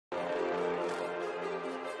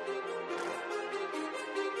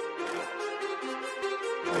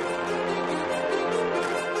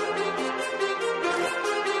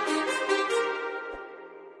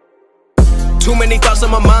Too many thoughts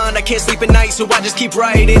on my mind, I can't sleep at night, so I just keep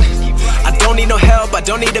writing. I don't need no help, I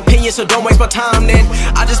don't need opinions, so don't waste my time then.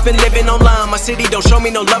 I just been living online, my city don't show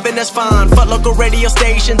me no loving, that's fine. Fuck local radio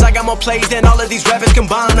stations, I got more plays than all of these rappers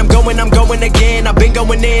combined. I'm going again, I've been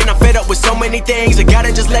going in, I'm fed up with so many things, I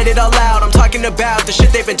gotta just let it all out. I'm talking about the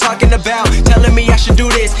shit they've been talking about, telling me I should do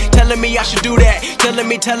this, telling me I should do that, telling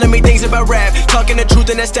me things about rap, talking the truth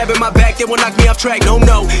and that stab in my back, they will knock me off track. No,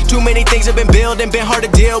 too many things have been building, been hard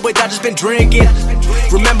to deal with, I just been drinking.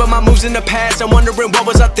 Remember my moves in the past, I'm wondering what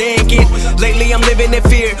was I thinking. Lately I'm living in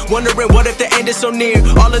fear, wondering what if the end is so near.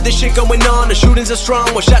 All of this shit going on, the shootings are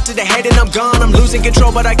strong, one shot to the head and I'm gone. I'm losing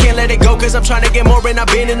control but I can't let it go, cause I'm trying to get more. And I've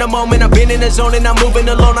been in the moment, I've been in the zone, and I'm moving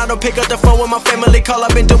alone. I don't pick up the phone when my family call,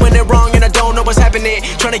 I've been doing it wrong and I don't know what's happening.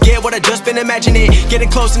 Trying to get what I just been imagining, getting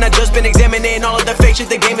close and I just been examining all of the fake shit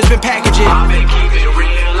the game has been packaging. I've been keeping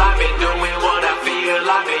real, I've been doing what I feel,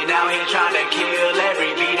 I've been out here trying to kill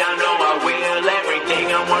every beat, I know I will.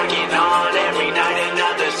 Everything I'm working on, every night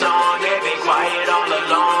another song. They been quiet all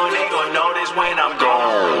along, they gon' notice when I'm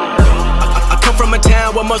gone. I come from a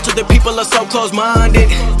town where most of the people are so close-minded.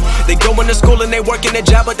 They go into school and they work in a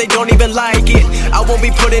job but they don't even like it. I won't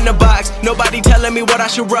be put in a box, nobody telling me what I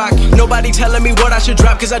should rock, nobody telling me what I should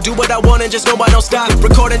drop, cause I do what I want and just know I don't stop.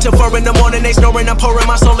 Recording till 4 in the morning, they snoring, I'm pouring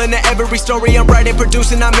my soul into every story. I'm writing,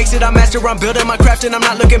 producing, I mix it, I master, I'm building my craft and I'm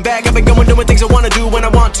not looking back. I've been going doing things I wanna do when I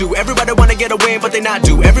want to. Everybody wanna get a win but they not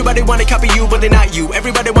do. Everybody wanna copy you but they not you.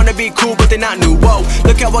 Everybody wanna be cool but they not new. Whoa,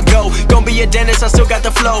 look how I go, gon' be a dentist, I still got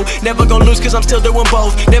the flow. Never gon' lose cause I'm still doing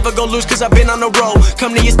both. Never gon' lose cause I've been on the road.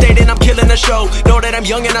 Come to your state and I'm killing the show. Know that I'm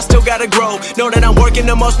young and I still gotta grow. Know that I'm working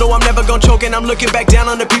the most, know I'm never gon' choke, and I'm looking back down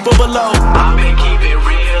on the people below. I've been keeping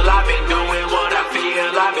real, I've been doing what I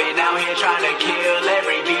feel, I've been out here trying to kill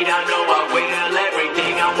every beat, I know I will.